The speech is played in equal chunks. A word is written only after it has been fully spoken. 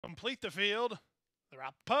Complete the field. They're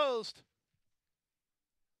out the post.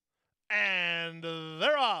 And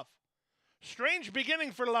they're off. Strange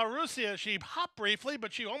beginning for La Russia. She hopped briefly,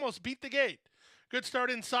 but she almost beat the gate. Good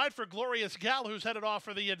start inside for Glorious Gal, who's headed off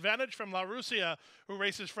for the advantage from La Russia, who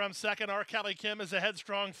races from second. Our Callie Kim is a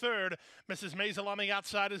headstrong third. Mrs. Maisel on the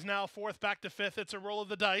outside is now fourth, back to fifth. It's a roll of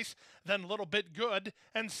the dice, then Little Bit Good,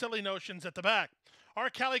 and Silly Notions at the back. Our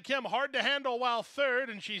Callie Kim hard to handle while third,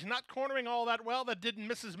 and she's not cornering all that well. That did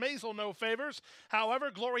Mrs. Maisel no favors. However,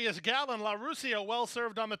 Glorious Gal and La Russia well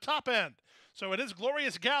served on the top end. So it is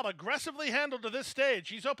Glorious Gal aggressively handled to this stage.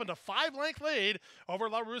 She's opened a 5-length lead over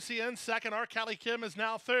La Russia in second. Our Callie Kim is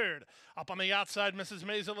now third. Up on the outside, Mrs.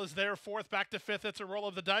 Maisel is there fourth, back to fifth. It's a roll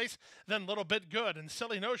of the dice, then Little Bit Good. And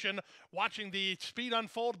Silly Notion watching the speed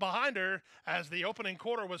unfold behind her as the opening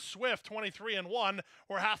quarter was swift, 23-1.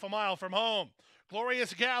 We're half a mile from home.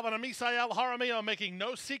 Glorious Gal and Amisael Jaramillo making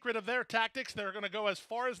no secret of their tactics. They're going to go as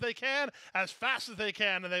far as they can, as fast as they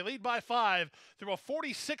can, and they lead by 5 through a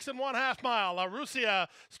 46.5 mile. La Russia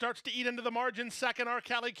starts to eat into the margin second. Our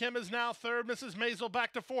Callie Kim is now third. Mrs. Maisel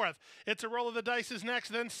back to fourth. It's a roll of the dice is next,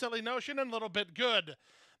 then Silly Notion and Little Bit Good.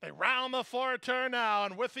 They round the far turn now,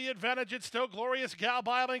 and with the advantage, it's still Glorious Gal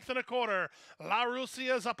by a length and a quarter. La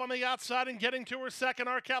Russia's up on the outside and getting to her second.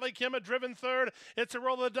 Our Callie Kim a driven third. It's a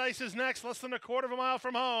roll of the dice is next, less than a quarter of a mile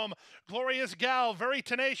from home. Glorious Gal, very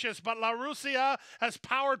tenacious, but La Russia has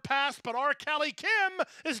powered past, but our Callie Kim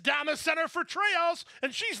is down the center for Treos,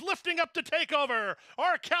 and she's lifting up to take over.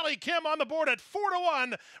 Our Callie Kim on the board at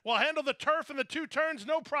 4-1 will handle the turf and the two turns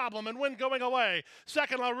no problem and win going away.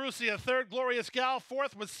 Second, La Russia. Third, Glorious Gal.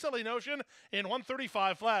 Fourth was Silly Notion in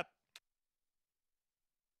 135 flat.